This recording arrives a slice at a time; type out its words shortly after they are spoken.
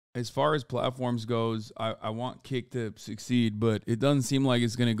as far as platforms goes, I want Kick to succeed, but it doesn't seem like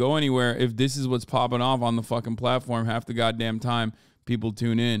it's going to go anywhere if this is what's popping off on the fucking platform half the goddamn time people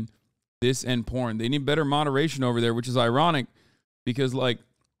tune in. This and porn. They need better moderation over there, which is ironic because, like,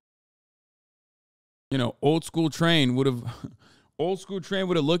 you know, old school train would have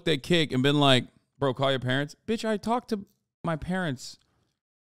looked at Kick and been like, bro, call your parents. Bitch, I talk to my parents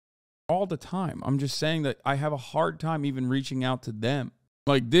all the time. I'm just saying that I have a hard time even reaching out to them.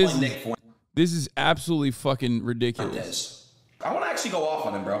 Like, this is absolutely fucking ridiculous. I want to actually go off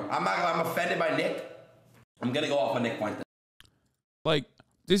on him, bro. I'm offended by Nick. I'm going to go off on Nick Fuentes. Like,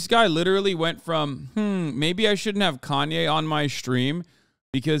 this guy literally went from, maybe I shouldn't have Kanye on my stream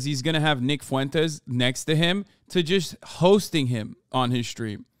because he's going to have Nick Fuentes next to him, to just hosting him on his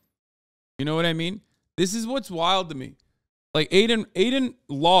stream. You know what I mean? This is what's wild to me. Like, Adin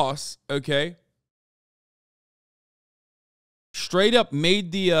lost, okay? Straight up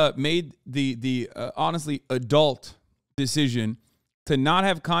made the honestly adult decision to not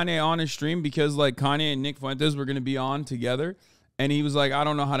have Kanye on his stream because, like, Kanye and Nick Fuentes were going to be on together. And he was like, I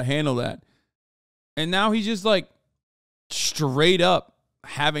don't know how to handle that. And now he's just, like, straight up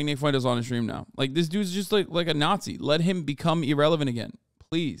having Nick Fuentes on his stream now. Like, this dude's just like a Nazi. Let him become irrelevant again,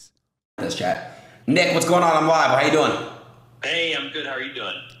 please. This chat. Nick, what's going on? I'm live. How you doing? Hey, I'm good. How are you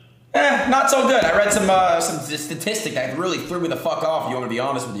doing? Not so good. I read some statistic that really threw me the fuck off, if you want me to be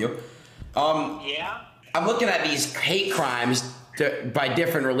honest with you. Yeah? I'm looking at these hate crimes by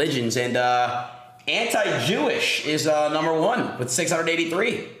different religions, and anti-Jewish is number one with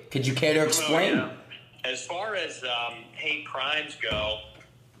 683. Could you care to explain? Oh, yeah. As far as hate crimes go,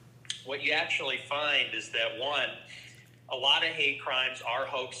 what you actually find is that, one, a lot of hate crimes are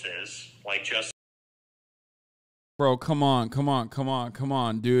hoaxes, like just... Bro, come on,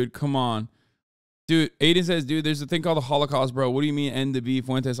 dude, come on. Dude, Adin says, dude, there's a thing called the Holocaust, bro. What do you mean end the beef?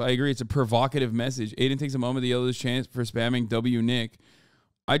 Fuentes, I agree. It's a provocative message. Adin takes a moment to yell his chance for spamming W Nick.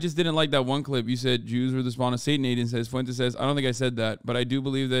 I just didn't like that one clip. You said Jews were the spawn of Satan. Adin says, Fuentes says, I don't think I said that, but I do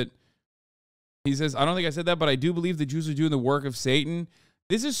believe that. He says, I don't think I said that, but I do believe the Jews are doing the work of Satan.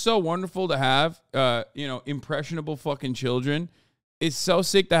 This is so wonderful to have, you know, impressionable fucking children. It's so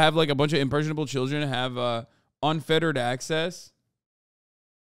sick to have, like, a bunch of impressionable children have unfettered access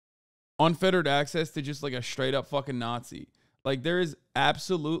to just, like, a straight up fucking Nazi. Like, there is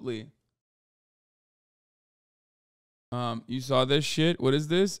absolutely... you saw this shit? What is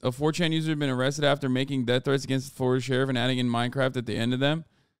this? A 4chan user had been arrested after making death threats against the Florida sheriff and adding in Minecraft at the end of them.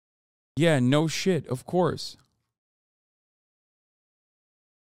 Yeah, no shit. Of course.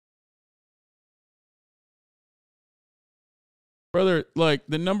 Brother, like,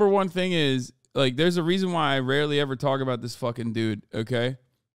 the number one thing is, like, there's a reason why I rarely ever talk about this fucking dude, okay?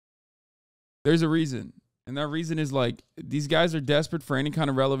 There's a reason. And that reason is, like, these guys are desperate for any kind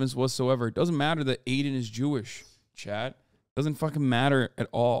of relevance whatsoever. It doesn't matter that Adin is Jewish. Chat doesn't fucking matter at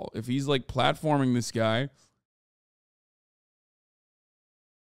all. If he's, like, platforming this guy,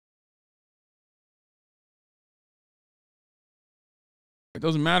 it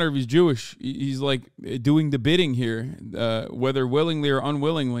doesn't matter if he's Jewish. He's, like, doing the bidding here, whether willingly or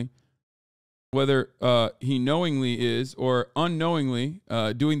unwillingly, whether he knowingly is or unknowingly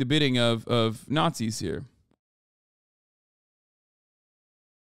doing the bidding of Nazis here.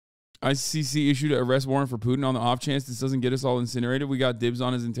 ICC issued an arrest warrant for Putin on the off chance this doesn't get us all incinerated. We got dibs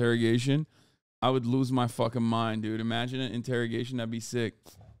on his interrogation. I would lose my fucking mind, dude. Imagine an interrogation. That'd be sick.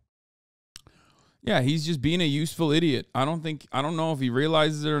 Yeah, he's just being a useful idiot. I don't know if he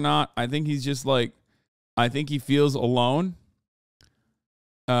realizes it or not. I think he's just like, I think he feels alone.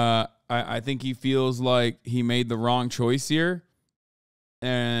 I think he feels like he made the wrong choice here.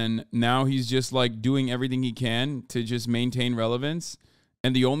 And now he's just, like, doing everything he can to just maintain relevance.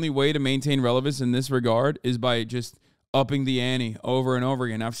 And the only way to maintain relevance in this regard is by just upping the ante over and over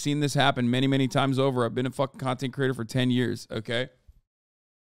again. I've seen this happen many, many times over. I've been a fucking content creator for 10 years, okay?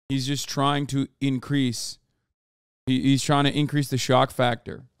 He's just trying to increase. He's trying to increase the shock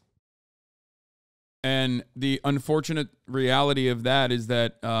factor. And the unfortunate reality of that is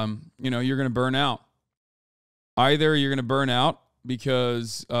that, you know, you're going to burn out. Either you're going to burn out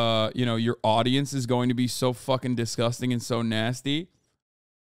because, you know, your audience is going to be so fucking disgusting and so nasty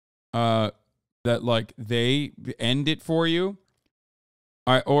that, like, they end it for you.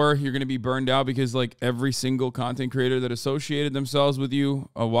 Or you're going to be burned out because, like, every single content creator that associated themselves with you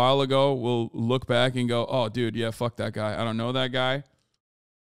a while ago will look back and go, oh, dude, yeah, fuck that guy. I don't know that guy.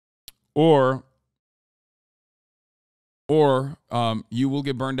 Or you will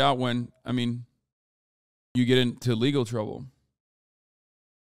get burned out when, I mean, you get into legal trouble.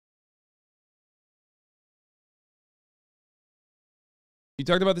 You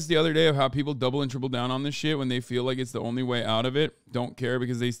talked about this the other day of how people double and triple down on this shit when they feel like it's the only way out of it. Don't care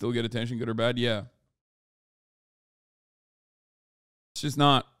because they still get attention, good or bad. Yeah. It's just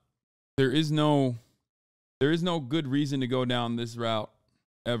not. There is no good reason to go down this route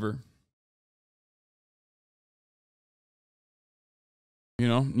ever. You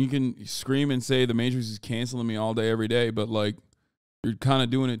know, you can scream and say the Matrix is canceling me all day, every day, but like you're kind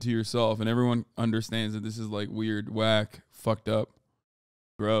of doing it to yourself, and everyone understands that this is like weird, whack, fucked up,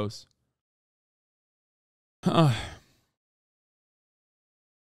 gross.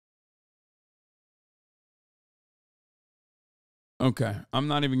 Okay, I'm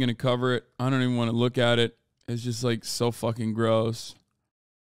not even going to cover it. I don't even want to look at it. It's just like so fucking gross.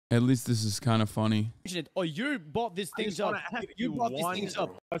 At least this is kind of funny. Oh, you bought this thing up. You bought this thing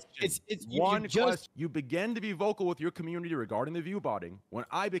up. It's one question. You began to be vocal with your community regarding the view botting when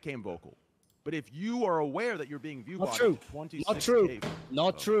I became vocal. But if you are aware that you're being view botted,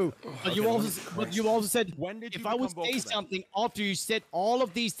 not true. But you also said, when did you if I would say something after you said all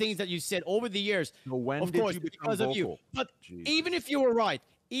of these things that you said over the years, of course, because of you. But even if you were right,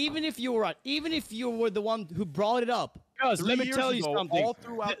 even if you were the one who brought it up, because let me tell you something.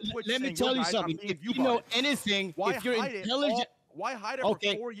 Let me tell you something. If you know anything, if you're intelligent. Why hide it for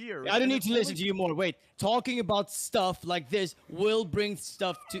 4 years? I don't need to listen to you more. Wait, talking about stuff like this will bring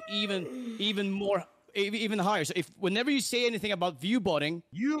stuff to even higher. So if whenever you say anything about view botting,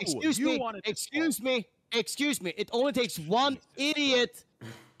 excuse me, it only takes one idiot.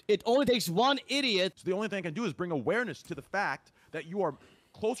 It only takes one idiot. So the only thing I can do is bring awareness to the fact that you are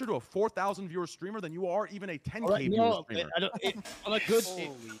closer to a 4,000 viewer streamer than you are even a 10K viewer streamer. I'm a good.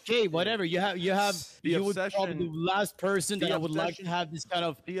 Okay, whatever. You would probably be the last person that I would like to have this kind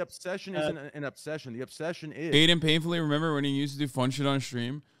of. The obsession isn't an obsession. The obsession is. Adin painfully remember when he used to do fun shit on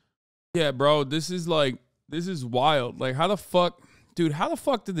stream. Yeah, bro, this is wild. Like, how the fuck, dude? How the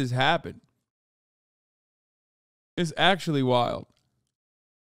fuck did this happen? It's actually wild.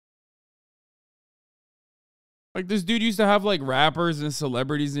 Like, this dude used to have, like, rappers and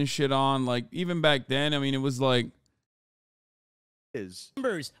celebrities and shit on. Like, even back then, I mean, it was, like...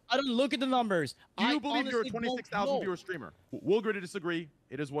 Numbers. I don't look at the numbers. Do you believe you're a 26,000 viewer streamer? We'll agree to disagree.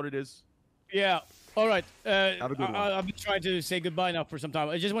 It is what it is. Yeah. All right. I've been trying to say goodbye now for some time.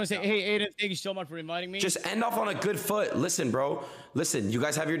 I just want to say, hey, Adin, thank you so much for reminding me. Just end off on a good foot. Listen, bro. Listen, you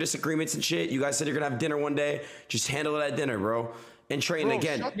guys have your disagreements and shit. You guys said you're going to have dinner one day. Just handle it at dinner, bro. And train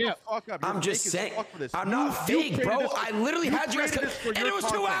again. I'm just saying. I'm not fake, bro. I literally had you guys. And it was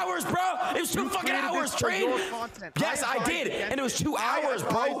 2 hours, bro. It was 2 fucking hours, train. Yes, I did. And it was 2 hours,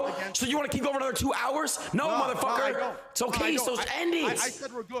 bro. So you want to keep going another 2 hours? No, motherfucker. It's okay. So end it. I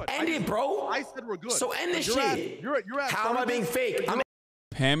said we're good. End it, bro. I said we're good. So end this shit. How am I being fake?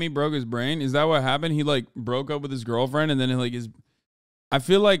 Pammy broke his brain. Is that what happened? He like broke up with his girlfriend and then like his. I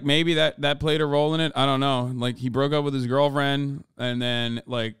feel like maybe that played a role in it. I don't know. Like, he broke up with his girlfriend, and then,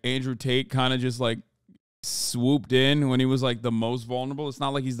 like, Andrew Tate kind of just, like, swooped in when he was, like, the most vulnerable. It's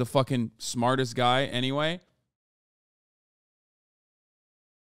not like he's the fucking smartest guy anyway.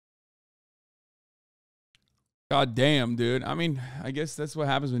 God damn, dude. I mean, I guess that's what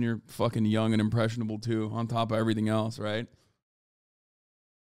happens when you're fucking young and impressionable, too, on top of everything else, right?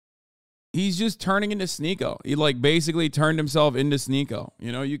 He's just turning into Sneeko. He, like, basically turned himself into Sneeko.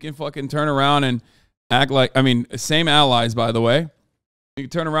 You know, you can fucking turn around and act like, I mean, same allies, by the way. You can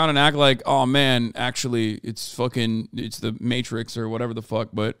turn around and act like, oh, man, actually, it's the Matrix or whatever the fuck.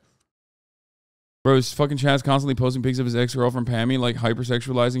 But, bro, his fucking chat's constantly posting pics of his ex-girlfriend, Pammy, like,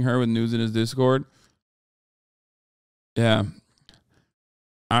 hypersexualizing her with news in his Discord. Yeah.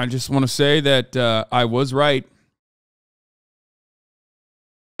 I just want to say that I was right.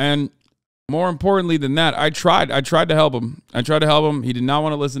 And... more importantly than that, I tried to help him. He did not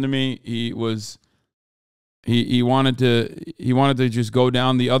want to listen to me. He wanted to just go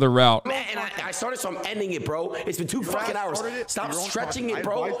down the other route. Man, and I started, so I'm ending it, bro. It's been 2 fucking hours. Stop stretching it,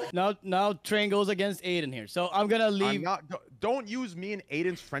 bro. Now Train goes against Adin here. So I'm gonna leave. Don't use me and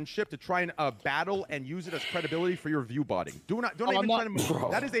Adin's friendship to try and battle and use it as credibility for your view botting. Don't even try to.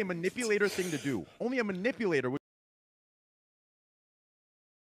 That is a manipulator thing to do. Only a manipulator would.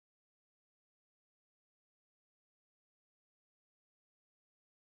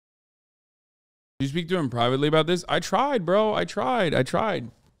 Did you speak to him privately about this? I tried, bro. I tried. Like,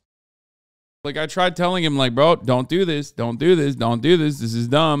 I tried telling him, like, bro, don't do this. Don't do this. Don't do this. This is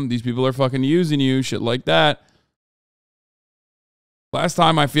dumb. These people are fucking using you. Shit like that. Last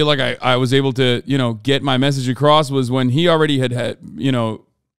time I feel like I was able to, you know, get my message across was when he already had, you know,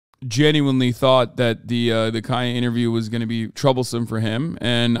 genuinely thought that the Kaya interview was going to be troublesome for him.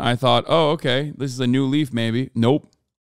 And I thought, oh, okay, this is a new leaf maybe. Nope.